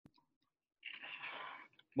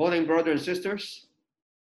Morning, brothers and sisters.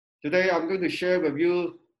 Today I'm going to share with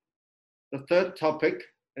you the third topic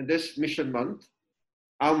in this mission month,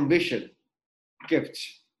 our mission,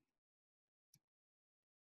 gifts.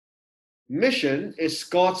 Mission is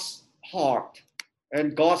God's heart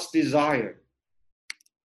and God's desire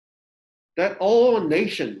that all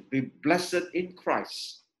nations be blessed in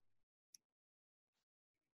Christ.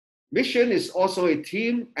 Mission is also a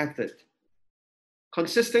team effort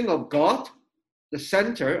consisting of God, the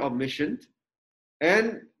center of mission,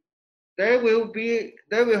 and there will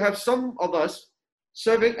have some of us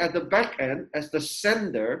serving at the back end as the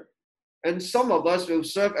sender, and some of us will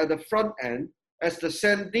serve at the front end as the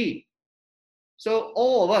sendee. So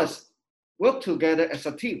all of us work together as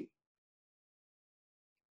a team.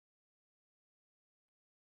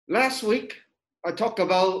 Last week, I talked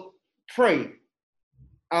about pray,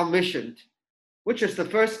 our mission, which is the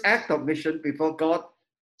first act of mission before God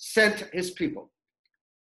sent his people.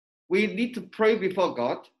 We need to pray before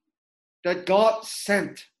God that God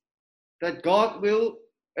sent, that God will,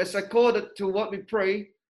 as according to what we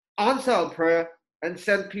pray, answer our prayer and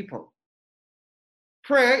send people.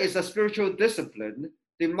 Prayer is a spiritual discipline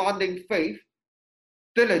demanding faith,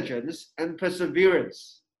 diligence, and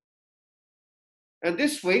perseverance. And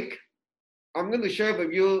this week, I'm going to share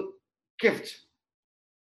with you gift.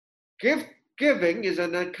 Gift giving is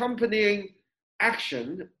an accompanying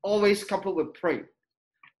action always coupled with prayer.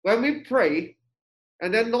 When we pray,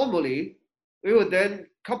 and then normally, we would then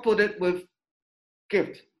couple it with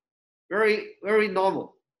gift. Very, very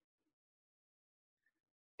normal.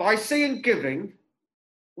 By saying giving,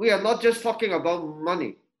 we are not just talking about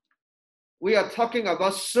money. We are talking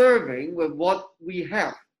about serving with what we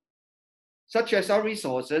have, such as our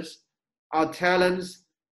resources, our talents,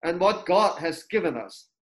 and what God has given us.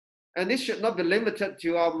 And this should not be limited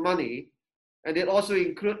to our money, and it also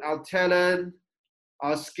includes our talent,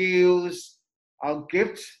 our skills, our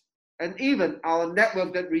gifts, and even our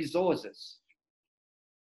networked resources.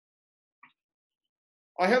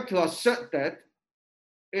 I have to assert that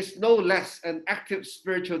it's no less an active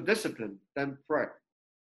spiritual discipline than prayer.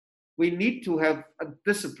 We need to have a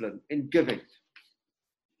discipline in giving.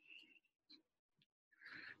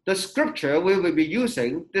 The scripture we will be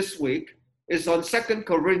using this week is on 2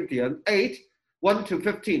 Corinthians 8,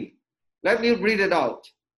 1-15. Let me read it out.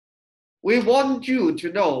 We want you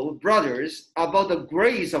to know, brothers, about the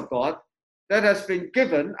grace of God that has been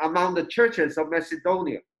given among the churches of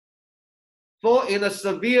Macedonia. For in a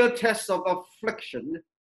severe test of affliction,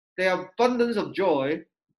 their abundance of joy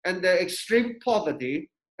and their extreme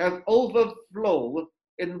poverty have overflowed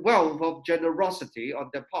in wealth of generosity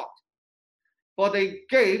on their part. For they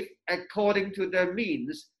gave according to their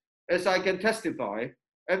means, as I can testify,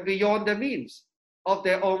 and beyond their means, of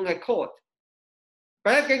their own accord,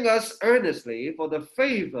 begging us earnestly for the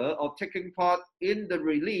favor of taking part in the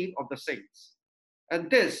relief of the saints. And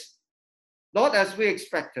this, not as we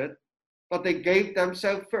expected, but they gave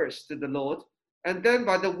themselves first to the Lord, and then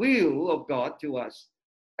by the will of God to us.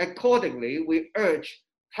 Accordingly, we urge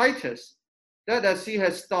Titus that as he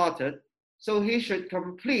has started, so he should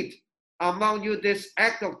complete among you this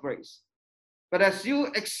act of grace. But as you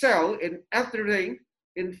excel in everything,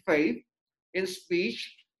 in faith, in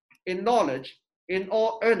speech, in knowledge, in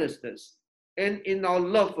all earnestness, and in our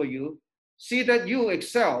love for you, see that you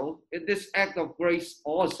excel in this act of grace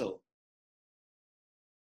also.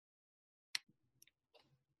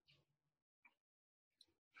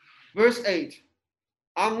 Verse 8,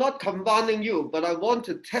 I'm not commanding you, but I want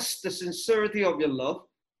to test the sincerity of your love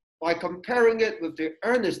by comparing it with the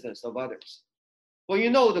earnestness of others. For you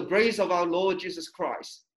know the grace of our Lord Jesus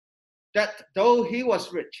Christ, that though he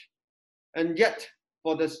was rich, and yet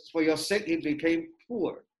for your sake he became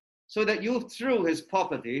poor, so that you through his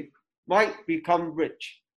poverty might become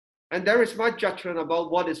rich. And there is my judgment about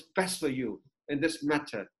what is best for you in this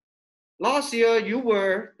matter. Last year you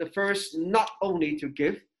were the first not only to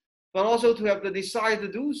give, but also to have the desire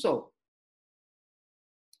to do so.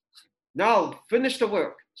 Now finish the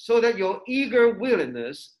work, so that your eager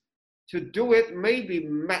willingness to do it may be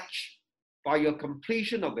matched by your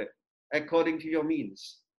completion of it, according to your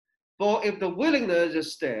means. For if the willingness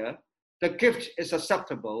is there, the gift is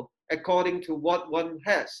acceptable according to what one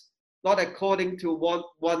has, not according to what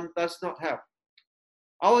one does not have.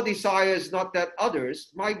 Our desire is not that others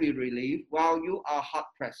might be relieved while you are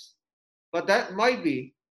hard-pressed, but that might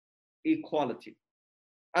be equality.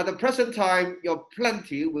 At the present time, your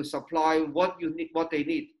plenty will supply what they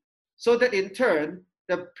need, so that in turn,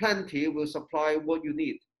 the plenty will supply what you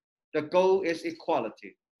need. The goal is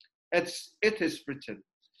equality. It is written,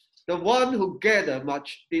 the one who gathered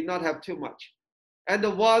much did not have too much, and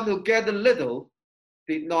the one who gathered little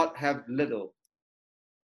did not have little.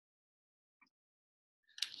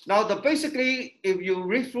 Now, basically, if you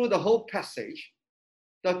read through the whole passage,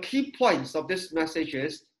 the key points of this message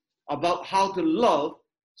is about how to love,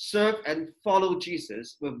 serve, and follow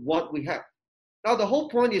Jesus with what we have. Now, the whole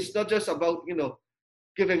point is not just about,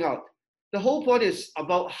 giving out. The whole point is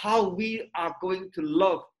about how we are going to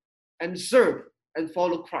love and serve and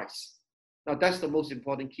follow Christ. Now, that's the most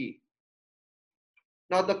important key.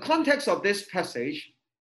 Now, the context of this passage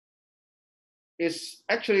is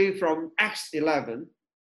actually from Acts 11.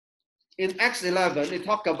 In Acts 11, it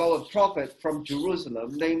talks about a prophet from Jerusalem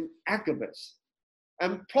named Agabus,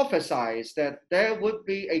 and prophesies that there would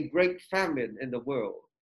be a great famine in the world,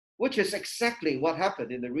 which is exactly what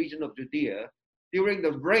happened in the region of Judea during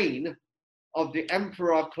the reign of the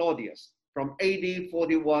Emperor Claudius from AD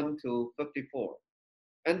 41 to 54.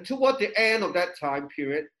 And toward the end of that time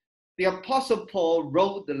period, the Apostle Paul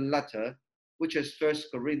wrote the letter, which is 1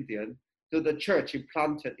 Corinthians, to the church he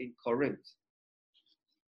planted in Corinth.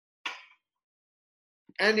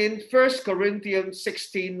 And in 1 Corinthians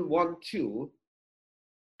 16, 1, 2,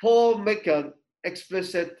 Paul makes an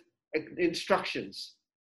explicit instructions,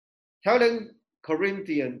 telling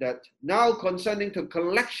Corinthians that now concerning the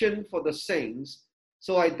collection for the saints,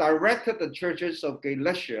 so I directed the churches of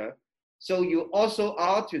Galatia, so you also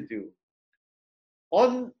are to do.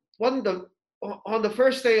 On the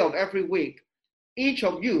first day of every week, each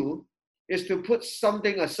of you is to put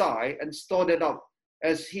something aside and store it up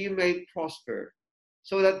as he may prosper,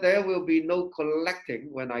 so that there will be no collecting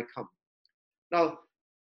when I come. Now,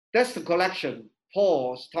 that's the collection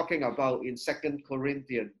Paul's talking about in 2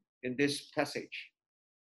 Corinthians in this passage.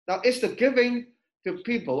 Now, it's the giving to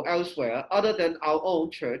people elsewhere other than our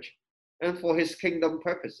own church and for his kingdom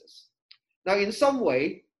purposes. Now, in some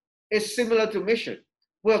way, it's similar to mission.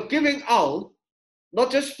 We're giving out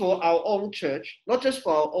not just for our own church, not just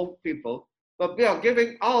for our own people, but we are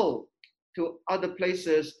giving out to other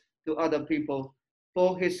places, to other people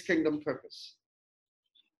for his kingdom purpose.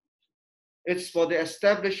 It's for the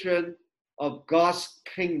establishment of God's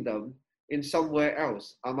kingdom in somewhere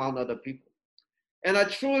else among other people. And I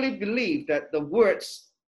truly believe that the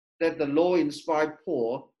words that the Lord inspired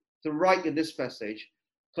Paul to write in this passage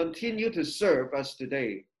continue to serve us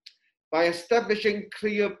today by establishing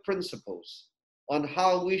clear principles on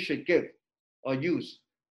how we should give or use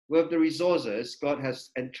with the resources God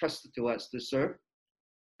has entrusted to us to serve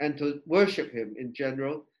and to worship him in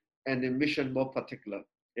general and in mission more particular,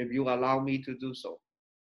 if you allow me to do so.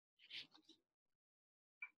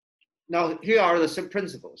 Now, here are the same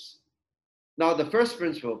principles. Now, the first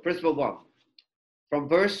principle, principle 1, from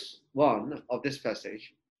verse 1 of this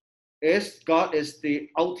passage, is God is the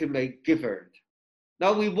ultimate giver.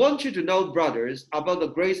 Now, we want you to know, brothers, about the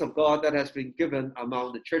grace of God that has been given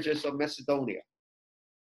among the churches of Macedonia.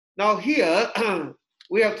 Now, here,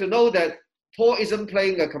 we have to know that Paul isn't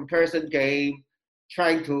playing a comparison game,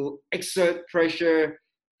 trying to exert pressure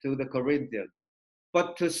to the Corinthians,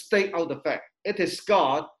 but to state out the fact. It is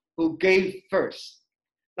God who gave first.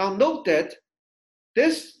 Now, note that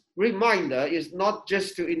this reminder is not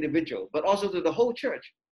just to individual, but also to the whole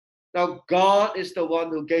church. Now, God is the one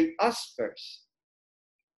who gave us first.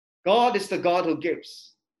 God is the God who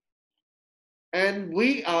gives. And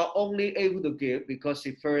we are only able to give because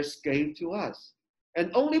he first gave to us. And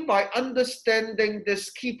only by understanding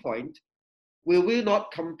this key point will we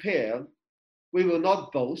not compare, we will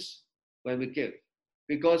not boast when we give,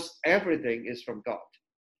 because everything is from God.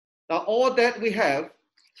 Now, all that we have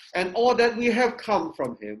and all that we have come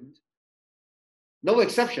from him, no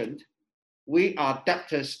exception, we are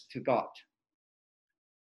debtors to God.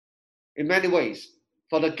 In many ways,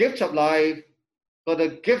 for the gift of life, for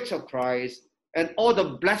the gift of Christ, and all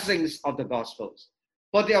the blessings of the Gospels,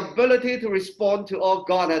 for the ability to respond to all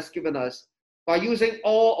God has given us by using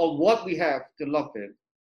all of what we have to love him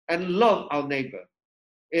and love our neighbor.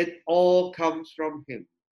 It all comes from him.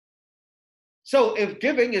 So if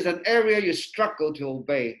giving is an area you struggle to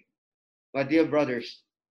obey, my dear brothers,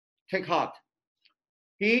 take heart.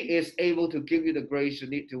 He is able to give you the grace you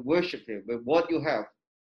need to worship him with what you have,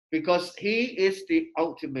 because he is the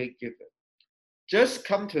ultimate giver. Just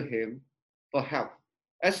come to him for help.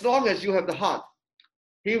 As long as you have the heart,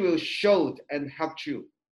 he will show and help you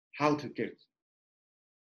how to give.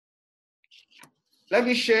 Let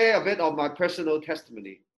me share a bit of my personal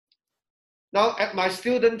testimony. Now, at my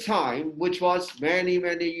student time, which was many,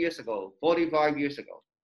 many years ago, 45 years ago,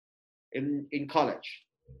 in college,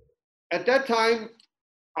 at that time,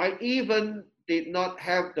 I even did not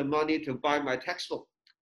have the money to buy my textbook.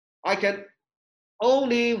 I can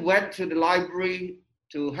only went to the library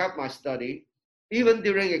to help my study, even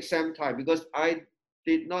during exam time, because I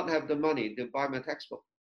did not have the money to buy my textbook.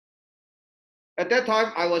 At that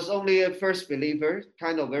time, I was only a first believer,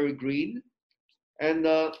 kind of very green, and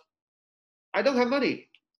I don't have money.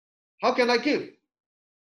 How can I give?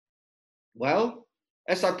 Well,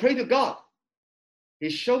 as I pray to God, He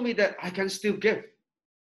showed me that I can still give,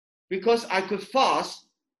 because I could fast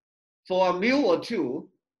for a meal or two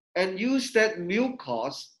and use that meal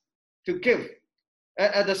cost to give.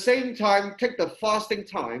 At the same time, take the fasting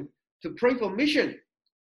time to pray for mission.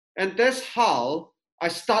 And that's how I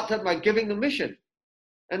started my giving to mission.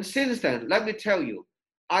 And since then, let me tell you,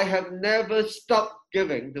 I have never stopped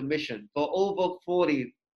giving to mission for over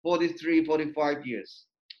 40, 43, 45 years.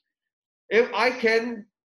 If I can,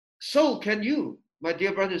 so can you, my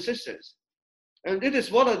dear brothers and sisters. And it is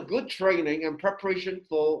what a good training and preparation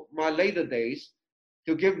for my later days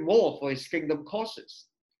to give more for His kingdom causes.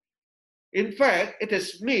 In fact, it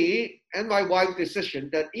is me and my wife's decision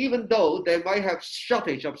that even though they might have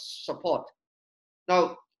shortage of support,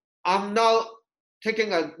 now I'm now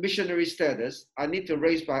taking a missionary status, I need to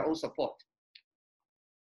raise my own support.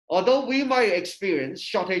 Although we might experience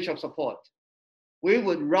shortage of support, we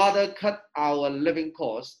would rather cut our living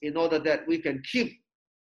costs in order that we can keep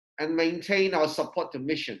and maintain our support to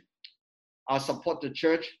mission, our support to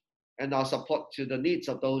church, and our support to the needs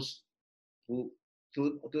of those who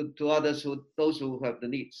to others those who have the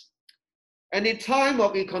needs. And in time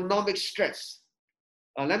of economic stress,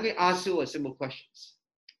 let me ask you a simple question.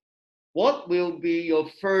 What will be your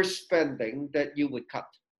first spending that you would cut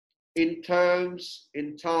in times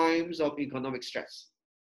of economic stress?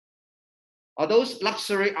 Are those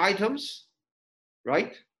luxury items,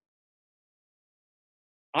 right?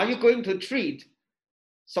 Are you going to treat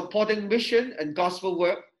supporting mission and gospel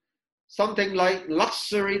work something like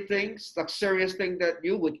luxurious things that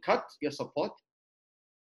you would cut your support?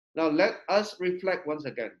 Now let us reflect once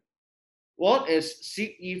again. What is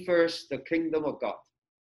seek ye first the kingdom of God?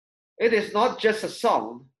 It is not just a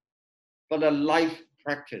song, but a life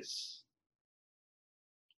practice.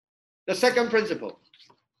 The second principle,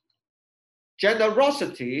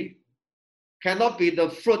 generosity cannot be the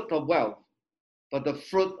fruit of wealth, but the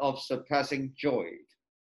fruit of surpassing joy.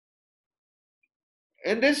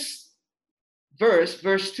 In this verse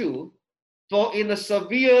 2, for in a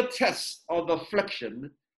severe test of affliction,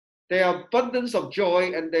 their abundance of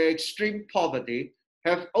joy and their extreme poverty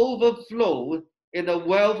have overflowed in a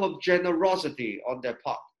wealth of generosity on their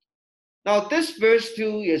part. Now, this verse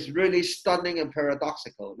 2 is really stunning and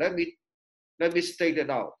paradoxical. Let me state it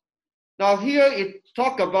out. Now, here it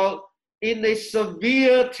talk about in a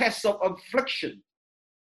severe test of affliction.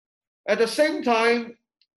 At the same time,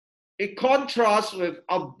 it contrasts with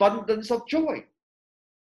abundance of joy.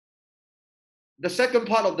 The second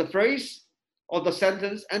part of the phrase, of the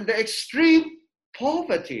sentence, and the extreme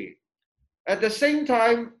poverty, at the same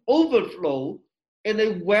time overflow in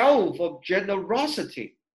a wealth of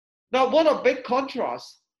generosity. Now, what a big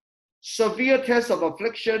contrast. Severe test of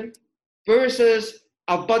affliction versus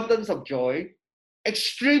abundance of joy,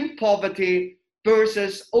 extreme poverty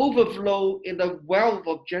versus overflow in the wealth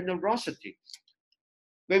of generosity.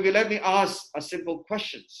 Maybe let me ask a simple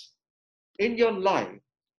question. In your life,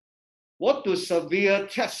 what do severe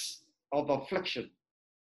tests of affliction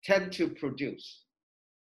tend to produce?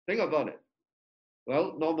 Think about it.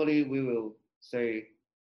 Well, normally we will say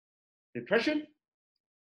depression,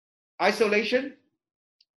 isolation,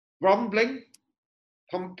 grumbling,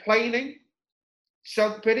 complaining,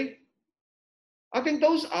 self-pity. I think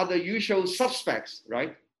those are the usual suspects,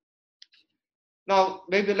 right? Now,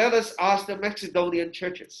 maybe let us ask the Macedonian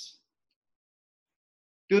churches.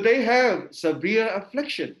 Do they have severe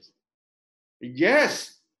afflictions?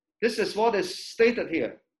 Yes, this is what is stated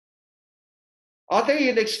here. Are they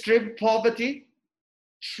in extreme poverty?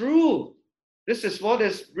 True. This is what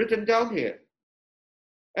is written down here.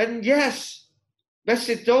 And yes,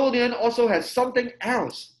 Macedonian also has something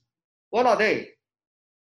else. What are they?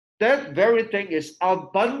 That very thing is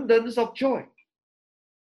abundance of joy.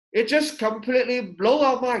 It just completely blows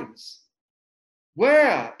our minds.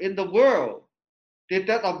 Where in the world did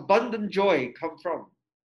that abundant joy come from?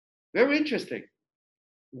 Very interesting.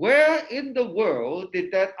 Where in the world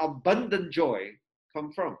did that abundant joy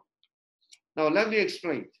come from? Now, let me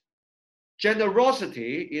explain.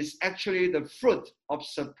 Generosity is actually the fruit of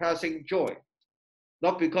surpassing joy,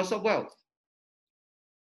 not because of wealth.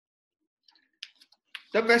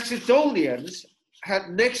 The Macedonians had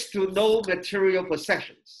next to no material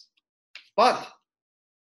possessions, but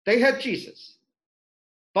they had Jesus.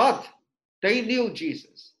 But they knew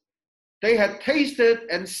Jesus. They had tasted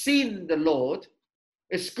and seen the Lord.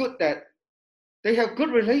 It's good that they have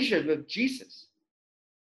good relation with Jesus.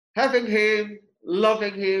 Having Him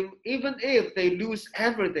loving him, even if they lose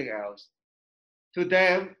everything else, to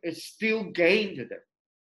them it's still gain to them.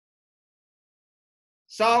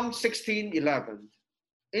 Psalm 16:11.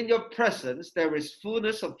 In your presence there is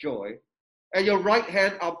fullness of joy, and your right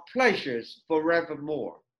hand are pleasures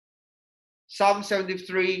forevermore. Psalm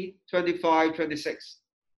 73:25, 26.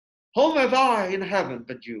 Whom have I in heaven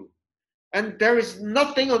but you? And there is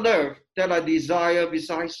nothing on earth that I desire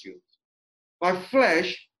besides you. My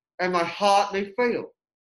flesh and my heart may fail,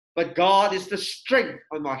 but God is the strength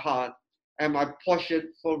of my heart and my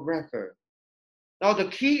portion forever. Now the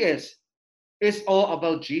key is, it's all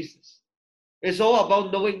about Jesus. It's all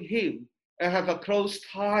about knowing him and have a close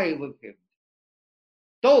tie with him.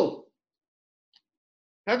 Though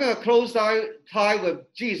having a close tie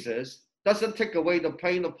with Jesus doesn't take away the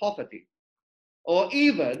pain of poverty, or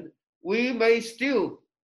even we may still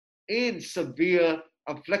in severe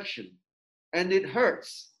affliction and it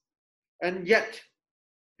hurts. And yet,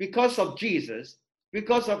 because of Jesus,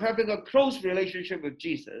 because of having a close relationship with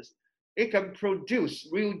Jesus, it can produce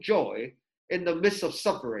real joy in the midst of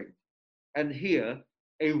suffering, and here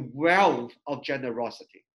a wealth of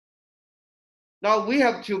generosity. Now we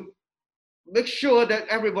have to make sure that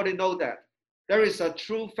everybody know that there is a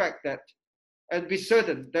true fact that, and be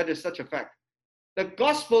certain that is such a fact. The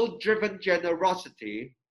gospel-driven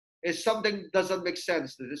generosity is something that doesn't make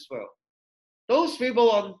sense to this world. Those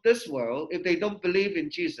people on this world, if they don't believe in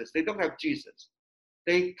Jesus, they don't have Jesus,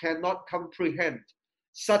 they cannot comprehend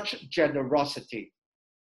such generosity.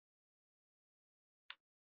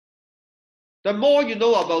 The more you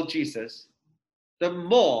know about Jesus, the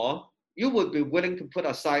more you would be willing to put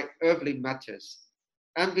aside earthly matters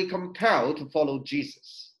and be compelled to follow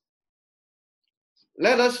Jesus.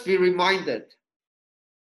 Let us be reminded,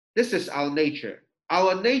 this is our nature.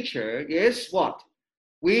 Our nature is what?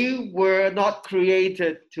 We were not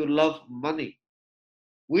created to love money.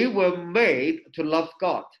 We were made to love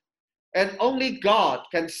God. And only God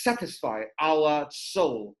can satisfy our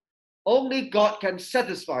soul. Only God can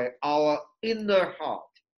satisfy our inner heart.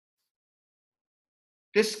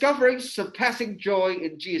 Discovering surpassing joy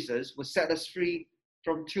in Jesus will set us free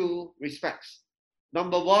from two respects.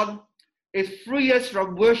 Number one, it frees us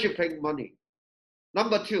from worshiping money.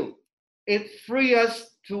 Number two, it frees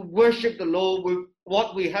us to worship the Lord with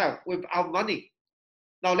what we have, with our money.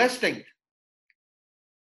 Now let's think.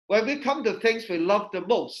 When we come to things we love the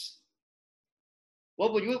most,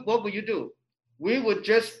 what would you do? We would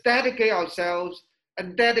just dedicate ourselves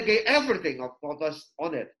and dedicate everything of us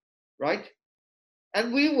on it, right?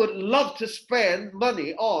 And we would love to spend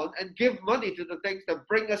money on and give money to the things that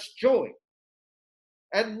bring us joy.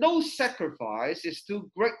 And no sacrifice is too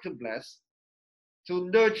great to bless, to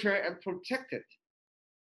nurture and protect it.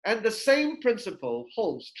 And the same principle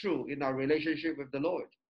holds true in our relationship with the Lord.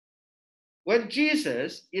 When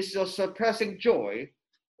Jesus is your surpassing joy,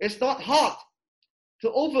 it's not hard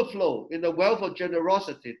to overflow in the wealth of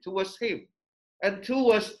generosity towards him and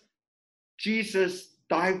towards Jesus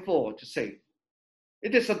died for to save.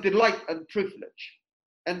 It is a delight and privilege,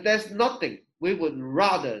 and there's nothing we would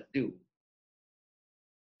rather do.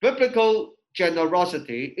 Biblical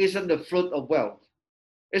generosity isn't the fruit of wealth.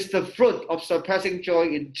 It's the fruit of surpassing joy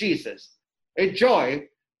in Jesus, a joy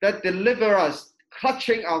that delivers us,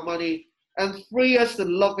 clutching our money, and free us to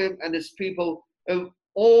love him and his people and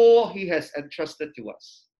all he has entrusted to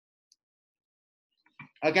us.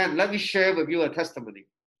 Again, let me share with you a testimony.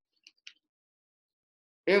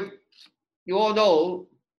 If you all know,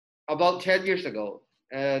 about 10 years ago,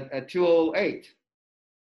 at 2008,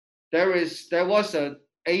 there was an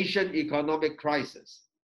Asian economic crisis.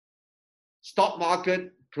 Stock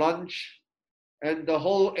market plunged, and the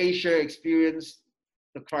whole Asia experienced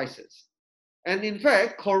the crisis. And in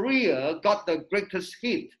fact, Korea got the greatest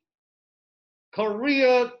hit.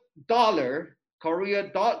 Korea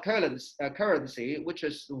currency, which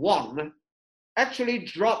is won, actually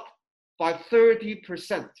dropped by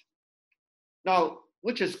 30%. Now,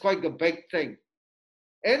 which is quite a big thing.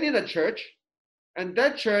 And in a church, and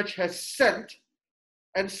that church has sent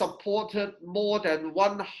and supported more than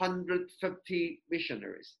 150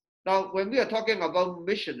 missionaries. Now, when we are talking about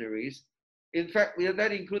missionaries, in fact,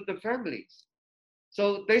 that include the families.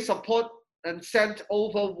 So they support and sent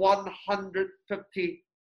over 150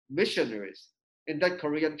 missionaries in that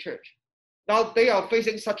Korean church. Now they are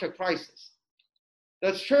facing such a crisis.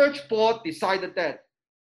 The church board decided that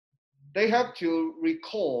they have to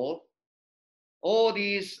recall all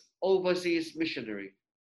these overseas missionaries.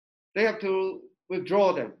 They have to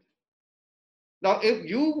withdraw them. Now, if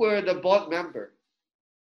you were the board member,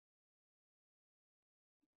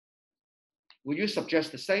 would you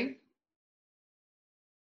suggest the same?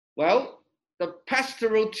 Well, the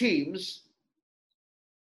pastoral teams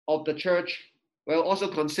of the church will also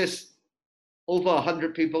consist over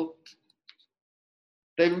 100 people.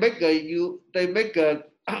 They make a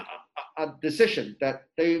decision that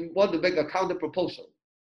they want to make a counter proposal.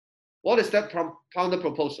 What is that counter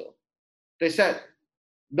proposal? They said,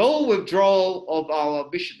 no withdrawal of our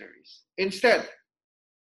missionaries. Instead,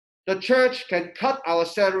 the church can cut our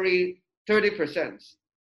salary 30%.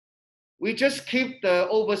 We just keep the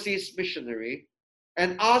overseas missionary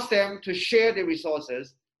and ask them to share the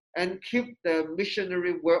resources and keep the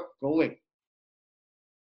missionary work going.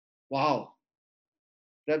 Wow,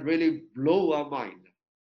 that really blew our mind.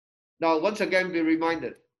 Now, once again, be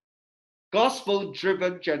reminded,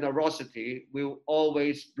 gospel-driven generosity will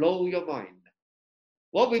always blow your mind.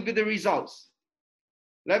 What will be the results?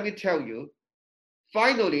 Let me tell you.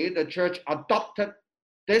 Finally, the church adopted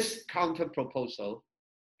this counter proposal,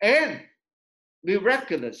 and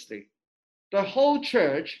miraculously, the whole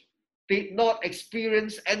church did not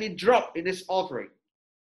experience any drop in its offering.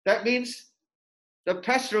 That means the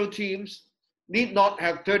pastoral teams need not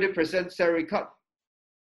have 30% salary cut.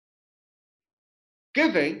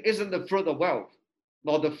 Giving isn't the fruit of wealth,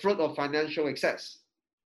 nor the fruit of financial excess.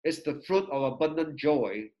 It's the fruit of abundant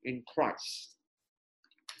joy in Christ.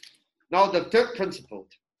 Now, the third principle.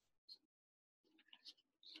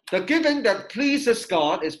 The giving that pleases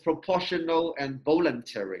God is proportional and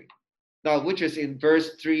voluntary. Now, which is in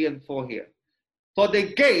verse 3 and 4 here. For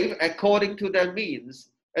they gave according to their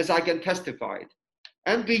means, as I can testify,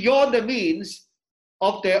 and beyond the means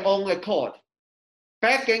of their own accord,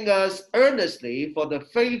 begging us earnestly for the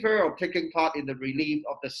favor of taking part in the relief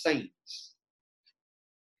of the saints.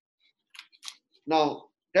 Now,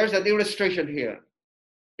 there's an illustration here.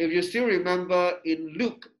 If you still remember in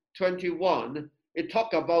Luke 21, it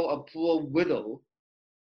talked about a poor widow.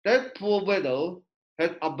 That poor widow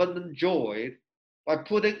had abundant joy by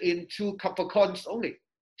putting in 2 copper coins only,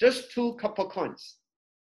 just 2 copper coins.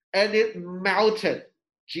 And it melted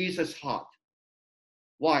Jesus' heart.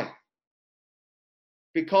 Why?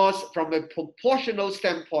 Because from a proportional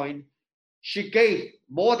standpoint, she gave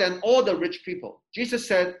more than all the rich people. Jesus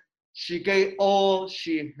said she gave all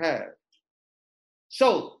she had.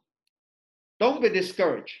 So, don't be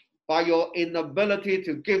discouraged by your inability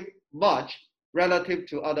to give much relative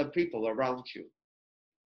to other people around you.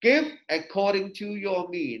 Give according to your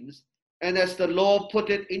means, and as the Lord put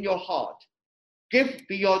it in your heart. Give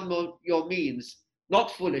beyond your means,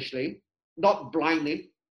 not foolishly, not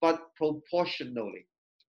blindly, but proportionally.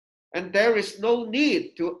 And there is no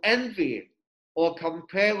need to envy or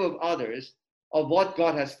compare with others of what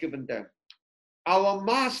God has given them. Our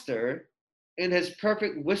Master, in his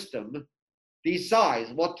perfect wisdom,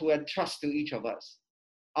 decides what to entrust to each of us.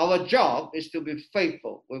 Our job is to be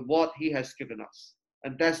faithful with what he has given us.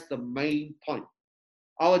 And that's the main point.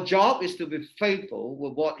 Our job is to be faithful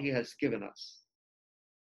with what he has given us.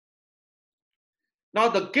 Now,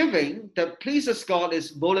 the giving that pleases God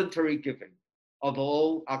is voluntary giving of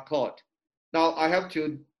all accord. Now, I have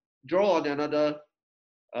to draw on another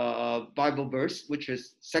Bible verse, which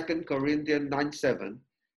is 2 Corinthians 9:7.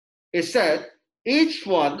 It said, each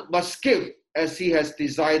one must give as he has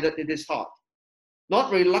decided in his heart,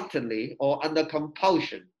 not reluctantly or under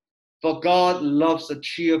compulsion, for God loves a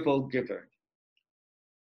cheerful giver.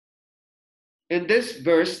 In this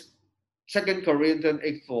verse, 2 Corinthians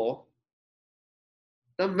 8:4,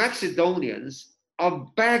 the Macedonians are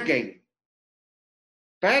begging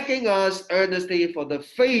us earnestly for the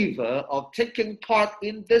favor of taking part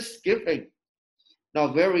in this giving. Now,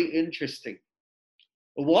 very interesting.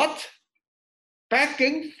 What?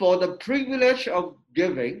 Begging for the privilege of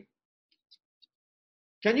giving.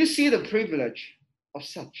 Can you see the privilege of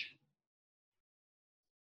such?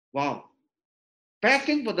 Wow.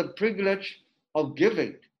 Begging for the privilege of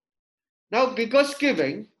giving. Now, because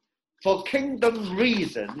giving for kingdom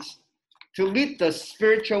reasons to meet the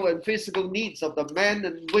spiritual and physical needs of the men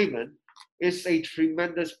and women is a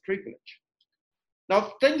tremendous privilege.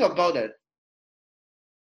 Now, think about it.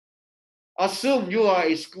 Assume you are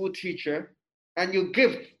a school teacher and you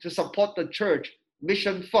give to support the church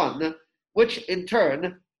mission fund, which in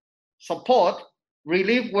turn support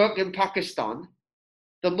relief work in Pakistan,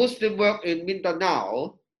 the Muslim work in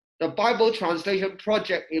Mindanao, the Bible translation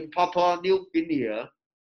project in Papua New Guinea,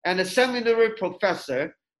 and a seminary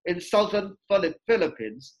professor in southern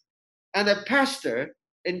Philippines, and a pastor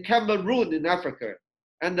in Cameroon in Africa,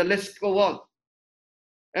 and the list go on.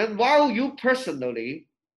 And while you personally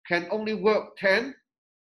can only work 10,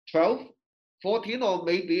 12, 14, or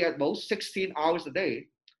maybe at most 16 hours a day,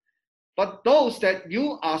 but those that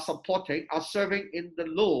you are supporting are serving in the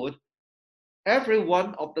Lord every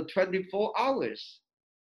one of the 24 hours.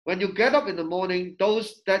 When you get up in the morning,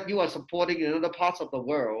 those that you are supporting in other parts of the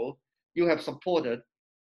world, you have supported,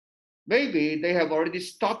 maybe they have already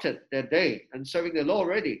started their day and serving the Lord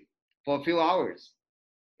already for a few hours.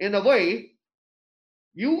 In a way,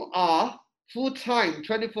 you are full-time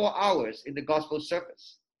 24 hours in the gospel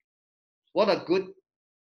service. What a good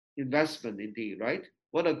investment indeed, right?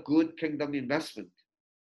 What a good kingdom investment.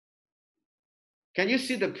 Can you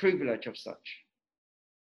see the privilege of such?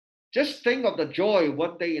 Just think of the joy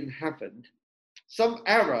one day in heaven, some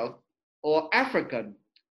Arab or African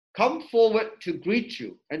come forward to greet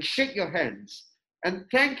you and shake your hands and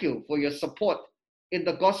thank you for your support in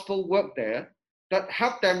the gospel work there that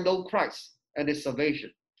helped them know Christ and his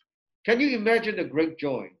salvation. Can you imagine the great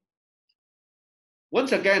joy?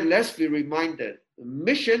 Once again, let's be reminded,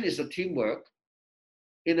 mission is a teamwork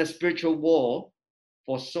in a spiritual war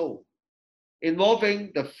for soul,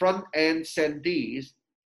 involving the front end sendees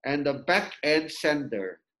and the back end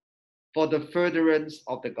sender for the furtherance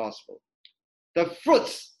of the gospel. The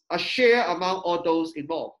fruits are shared among all those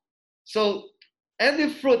involved. So any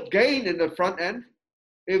fruit gained in the front end,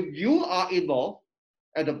 if you are involved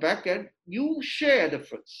at the back end, you share the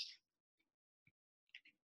fruits.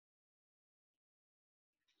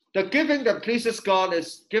 The giving that pleases God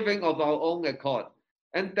is giving of our own accord.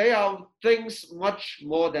 And they are things much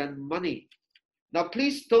more than money. Now,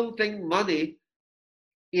 please don't think money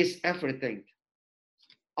is everything.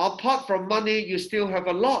 Apart from money, you still have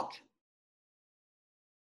a lot.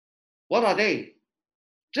 What are they?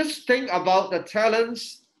 Just think about the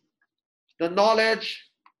talents, the knowledge,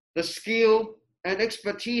 the skill, and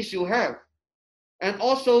expertise you have, and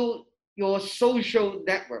also your social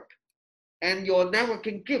network and your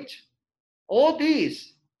networking gift. All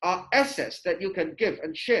these are assets that you can give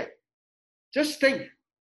and share. Just think,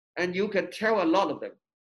 and you can tell a lot of them.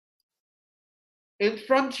 In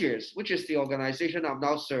Frontiers, which is the organization I'm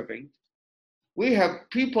now serving, we have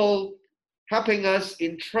people helping us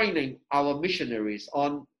in training our missionaries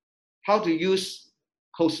on how to use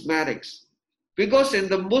cosmetics. Because in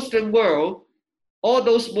the Muslim world, all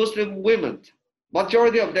those Muslim women,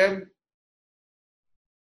 majority of them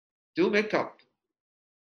do makeup.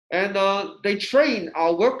 And they train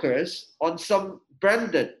our workers on some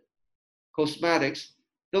branded cosmetics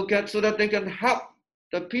so that they can help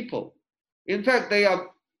the people. In fact,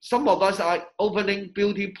 some of us are opening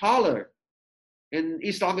beauty parlor in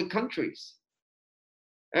Islamic countries.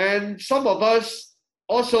 And some of us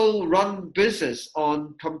also run business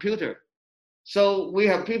on computer. So we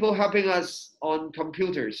have people helping us on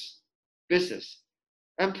computers business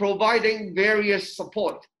and providing various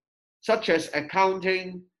support, such as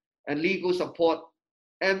accounting and legal support,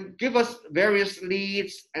 and give us various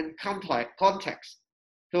leads and contacts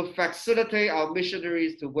to facilitate our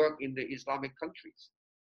missionaries to work in the Islamic countries.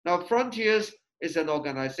 Now, Frontiers is an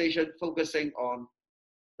organization focusing on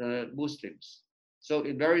the Muslims. So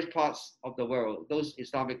in various parts of the world, those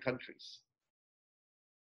Islamic countries.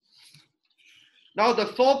 Now, the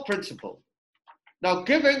fourth principle. Now,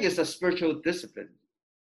 giving is a spiritual discipline.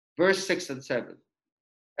 Verse 6 and 7.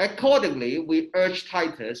 Accordingly, we urge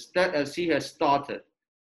Titus that as he has started,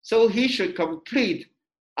 so he should complete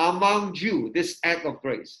among you this act of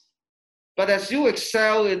grace. But as you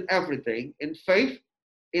excel in everything, in faith,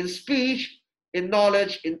 in speech, in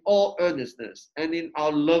knowledge, in all earnestness, and in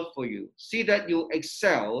our love for you, see that you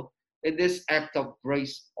excel in this act of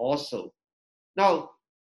grace also. Now,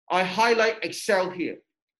 I highlight excel here.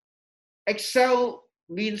 Excel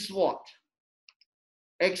means what?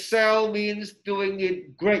 Excel means doing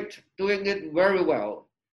it great, doing it very well.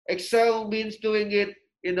 Excel means doing it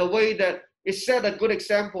in a way that it set a good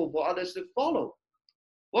example for others to follow.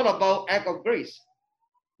 What about act of grace?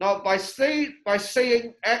 Now, by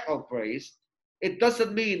saying act of grace, it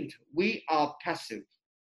doesn't mean we are passive.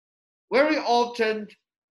 Very often,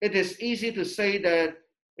 it is easy to say that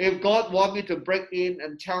if God wants me to break in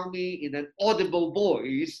and tell me in an audible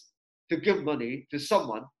voice to give money to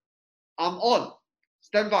someone, I'm on.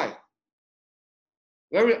 Stand by.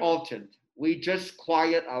 Very often, we just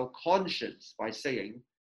quiet our conscience by saying,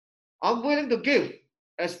 I'm willing to give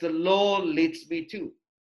as the Lord leads me to.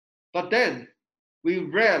 But then, we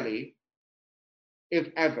rarely, if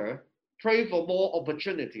ever, pray for more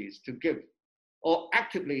opportunities to give or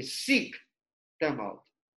actively seek them out.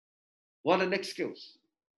 What an excuse.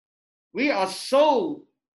 We are so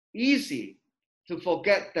easy to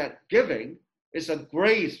forget that giving is a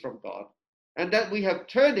grace from God and that we have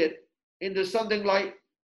turned it into something like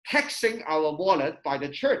taxing our wallet by the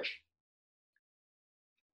church.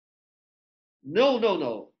 No, no,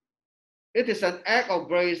 no. It is an act of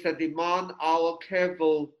grace that demands our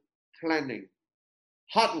careful planning.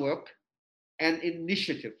 hard work, and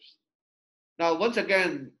initiatives. Now, once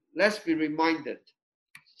again, let's be reminded,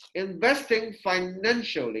 investing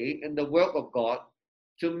financially in the work of God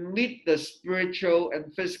to meet the spiritual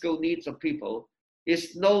and physical needs of people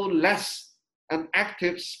is no less an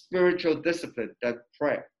active spiritual discipline than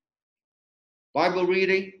prayer, Bible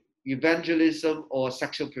reading, evangelism, or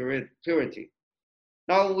sexual purity.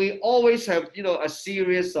 Now, we always have, a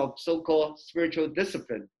series of so-called spiritual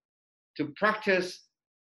discipline to practice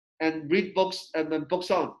and read books and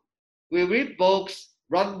books on. We read books,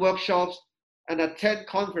 run workshops, and attend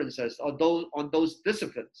conferences on those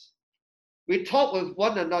disciplines. We talk with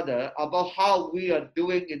one another about how we are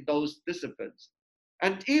doing in those disciplines,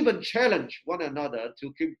 and even challenge one another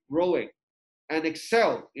to keep growing and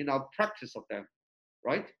excel in our practice of them,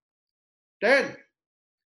 right? Then,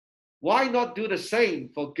 why not do the same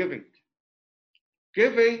for giving?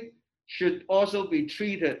 Giving should also be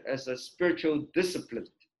treated as a spiritual discipline.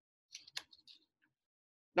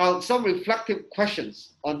 Now, some reflective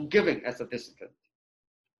questions on giving as a discipline.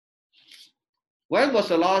 When was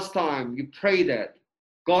the last time you prayed that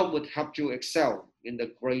God would help you excel in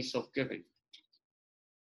the grace of giving?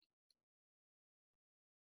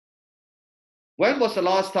 When was the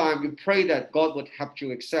last time you prayed that God would help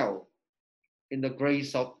you excel in the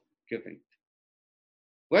grace of giving?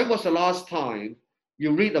 When was the last time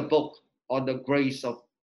you read a book on the grace of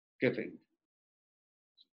giving?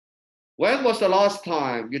 When was the last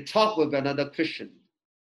time you talked with another Christian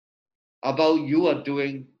about you are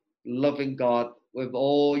doing loving God with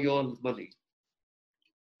all your money?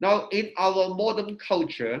 Now, in our modern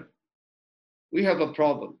culture, we have a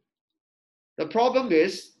problem. The problem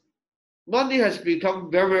is money has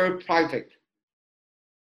become very, very private.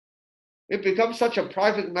 It becomes such a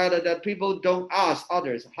private matter that people don't ask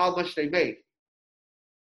others how much they made,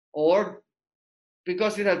 or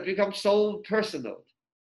because it has become so personal.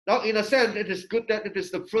 Now, in a sense, it is good that it is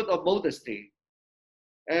the fruit of modesty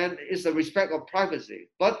and is the respect of privacy.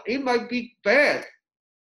 But it might be bad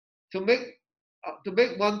to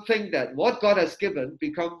make one think that what God has given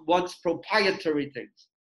become one's proprietary things.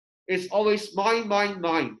 It's always mine, mine,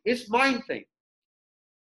 mine. It's mine thing.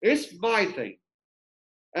 It's my thing.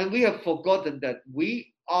 And we have forgotten that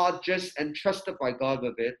we are just entrusted by God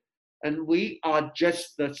with it, and we are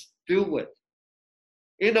just the steward.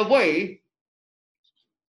 In a way,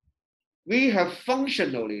 we have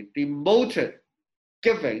functionally demoted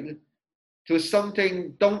giving to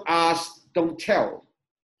something don't ask, don't tell.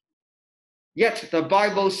 Yet the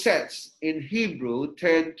Bible says in Hebrew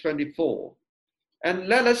 10:24, and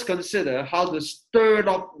let us consider how to stir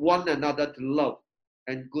up one another to love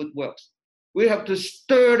and good works. We have to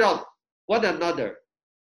stir up one another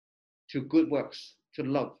to good works, to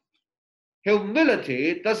love.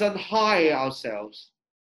 Humility doesn't hide ourselves,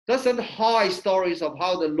 doesn't hide stories of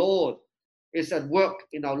how the Lord is at work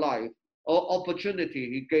in our life or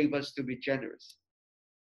opportunity He gave us to be generous.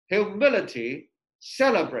 Humility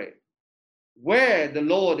celebrates where the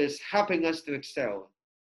Lord is helping us to excel.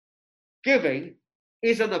 Giving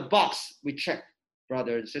isn't a box we check,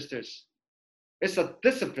 brothers and sisters. It's a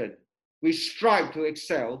discipline we strive to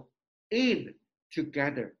excel in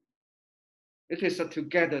together. It is a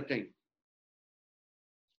together thing.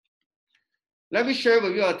 Let me share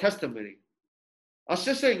with you a testimony. A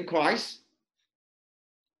sister in Christ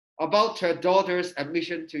about her daughter's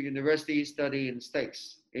admission to university study in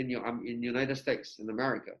United States, in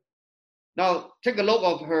America. Now, take a look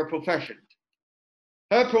at her profession.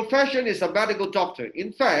 Her profession is a medical doctor.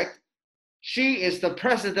 In fact, she is the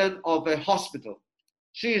president of a hospital.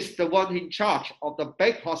 She is the one in charge of the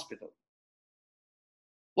big hospital.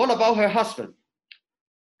 What about her husband?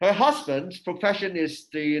 Her husband's profession is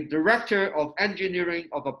the director of engineering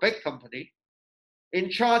of a big company, in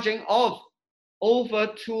charging of over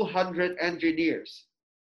 200 engineers.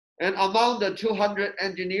 And among the 200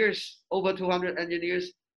 engineers, over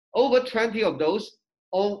 20 of those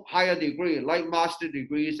own higher degree, like master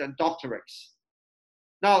degrees and doctorates.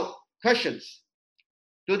 Now, questions.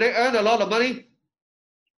 Do they earn a lot of money?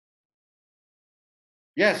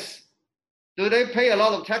 Yes. Do they pay a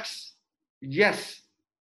lot of tax? Yes.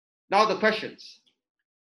 Now the questions.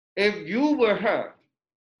 If you were her,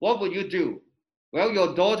 what would you do? Well,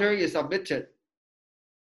 your daughter is admitted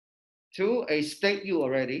to a state U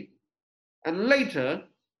already, and later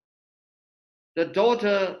the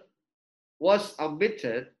daughter was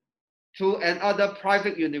admitted to another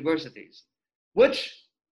private universities, which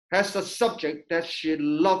has a subject that she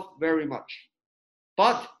loved very much.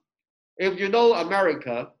 But if you know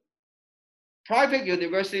America, private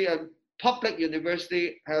university and public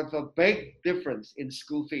university have a big difference in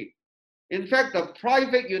school fee. In fact, the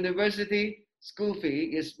private university school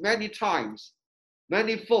fee is many times,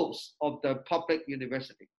 many folds of the public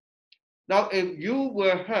university. Now, if you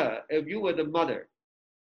were her, if you were the mother,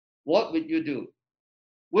 what would you do?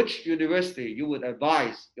 Which university you would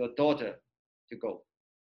advise your daughter to go?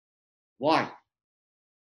 Why?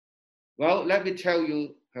 Well, let me tell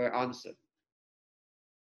you her answer.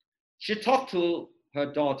 She talked to her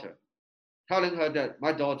daughter, telling her that,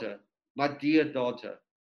 my daughter, my dear daughter,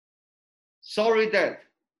 sorry that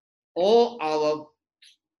all our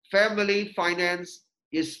family finance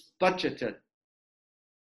is budgeted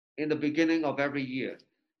in the beginning of every year.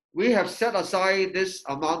 We have set aside this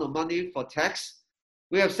amount of money for tax.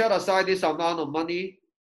 We have set aside this amount of money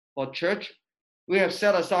for church. We have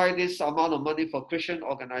set aside this amount of money for Christian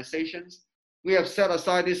organizations. We have set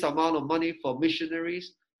aside this amount of money for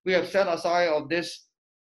missionaries. We have set aside of this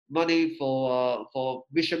money for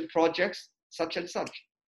mission projects, such and such.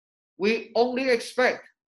 We only expect,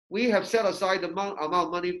 we have set aside the amount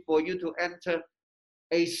of money for you to enter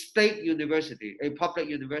a state university, a public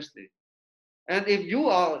university. And if you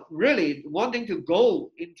are really wanting to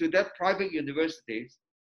go into that private university,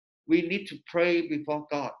 we need to pray before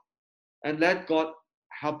God and let God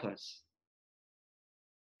help us.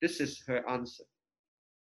 This is her answer.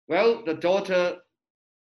 Well, the daughter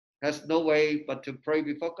has no way but to pray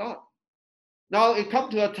before God. Now it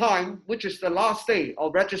comes to a time, which is the last day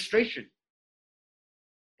of registration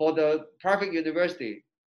for the private university.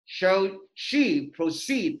 Shall she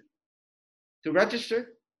proceed to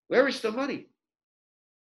register? Where is the money?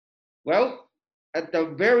 Well, at the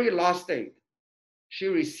very last day, she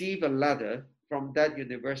received a letter from that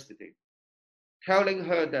university telling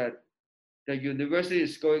her that the university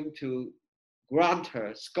is going to grant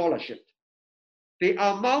her scholarship. The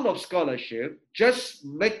amount of scholarship just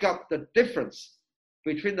make up the difference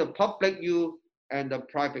between the public U and the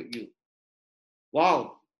private U.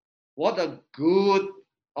 Wow, what a good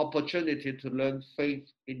opportunity to learn faith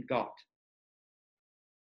in God.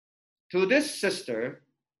 To this sister,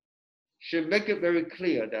 she make it very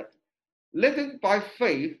clear that living by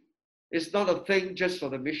faith is not a thing just for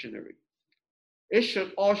the missionary. It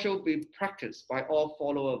should also be practiced by all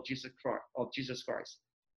followers of Jesus Christ.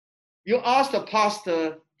 You ask the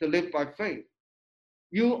pastor to live by faith.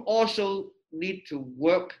 You also need to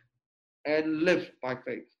work and live by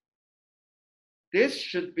faith. This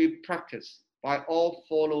should be practiced by all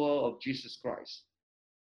followers of Jesus Christ.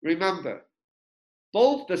 Remember,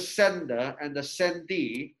 both the sender and the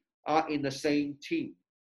sendee are in the same team.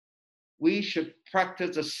 We should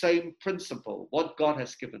practice the same principle, what God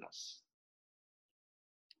has given us.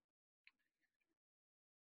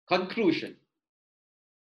 Conclusion.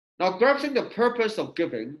 Now, grasping the purpose of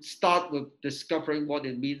giving, start with discovering what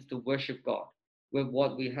it means to worship God with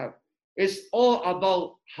what we have. It's all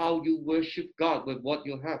about how you worship God with what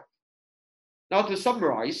you have. Now, to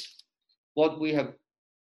summarize what we have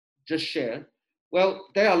just shared, well,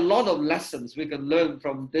 there are a lot of lessons we can learn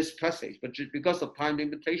from this passage, but because of time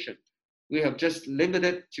limitation, we have just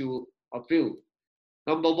limited to a few.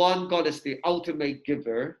 Number one, God is the ultimate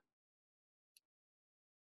giver.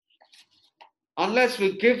 Unless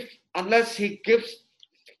He gives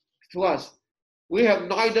to us, we have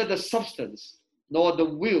neither the substance nor the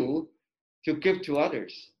will to give to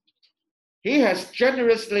others. He has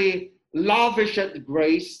generously lavished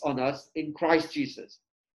grace on us in Christ Jesus,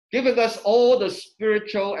 giving us all the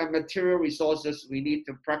spiritual and material resources we need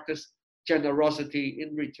to practice generosity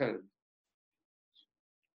in return.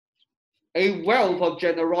 A wealth of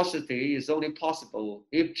generosity is only possible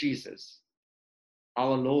if Jesus,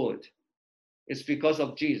 our Lord, it's because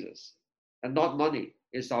of Jesus and not money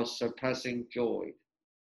is our surpassing joy.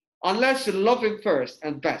 Unless you love Him first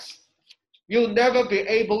and best, you'll never be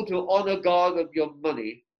able to honor God with your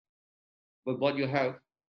money, with what you have,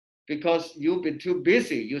 because you've been too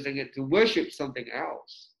busy using it to worship something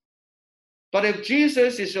else. But if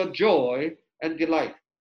Jesus is your joy and delight,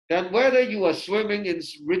 then whether you are swimming in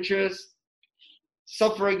riches,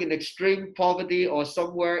 suffering in extreme poverty, or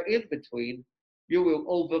somewhere in between, you will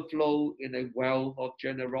overflow in a well of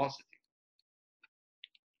generosity.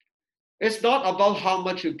 It's not about how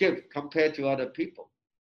much you give compared to other people.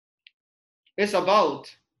 It's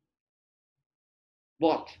about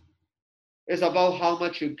what? It's about how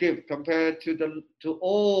much you give compared to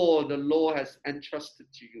all the Lord has entrusted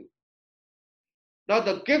to you. Now,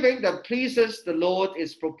 the giving that pleases the Lord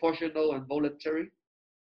is proportional and voluntary.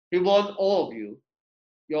 He wants all of you,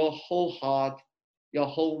 your whole heart, your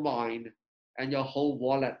whole mind, and your whole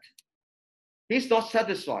wallet. He's not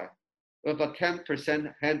satisfied with a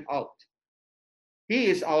 10% handout. He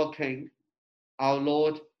is our King, our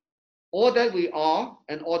Lord. All that we are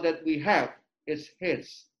and all that we have is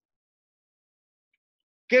His.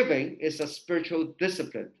 Giving is a spiritual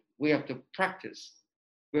discipline we have to practice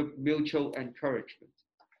with mutual encouragement.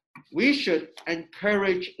 We should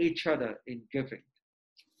encourage each other in giving,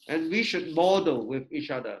 and we should model with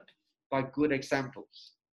each other by good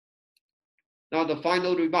examples. Now, the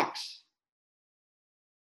final remarks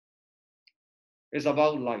is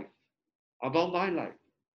about life, about my life.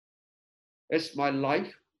 Is my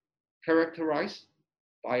life characterized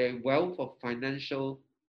by a wealth of financial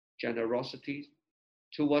generosity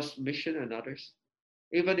towards mission and others,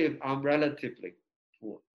 even if I'm relatively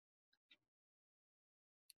poor?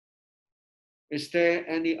 Is there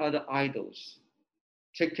any other idols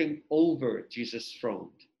taking over Jesus' throne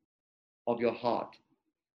of your heart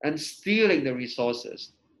and stealing the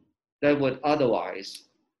resources that would otherwise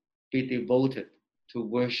be devoted to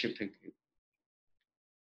worshiping Him?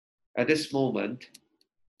 At this moment,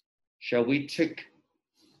 shall we take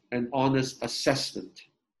an honest assessment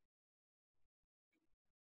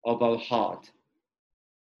of our heart,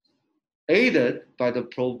 aided by the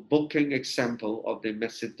provoking example of the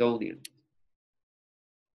Macedonian?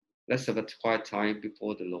 Let's have a quiet time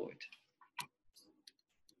before the Lord.